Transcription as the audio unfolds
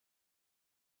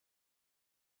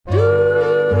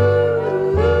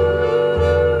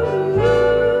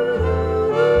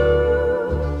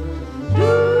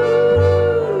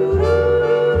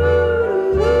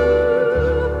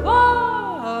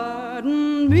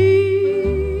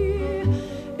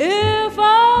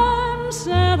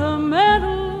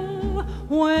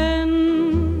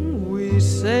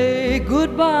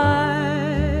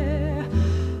goodbye.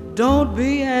 Don't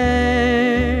be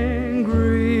angry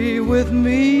with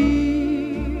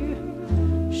me,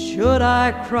 should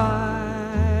I cry?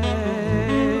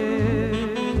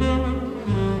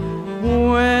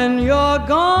 When you're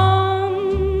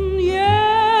gone,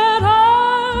 yet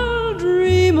I'll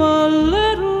dream a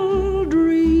little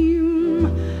dream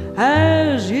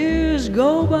as years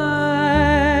go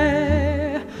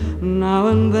by. Now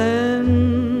and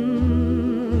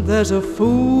then there's a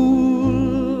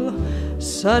fool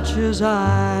such as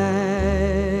I.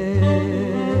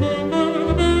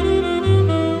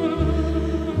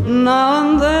 Now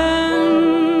and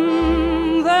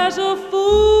then there's a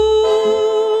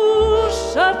fool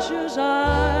such as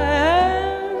I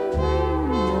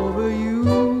am over you.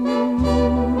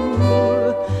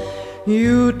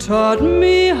 You taught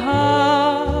me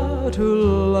how to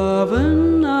love,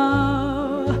 and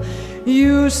now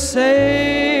you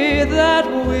say that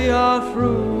we are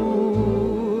through.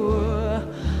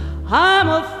 I'm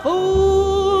a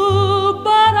fool,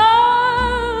 but I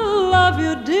love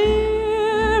you,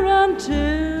 dear,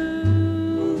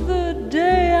 until the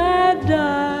day I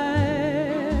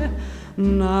die.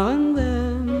 Now and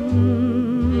then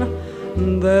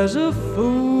there's a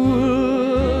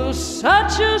fool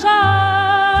such as I.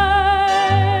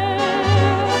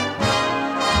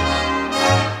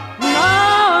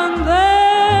 Now and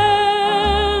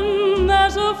then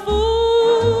there's a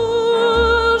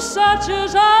fool such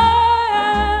as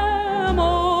I am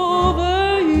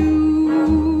over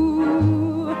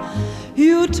you.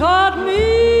 You taught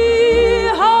me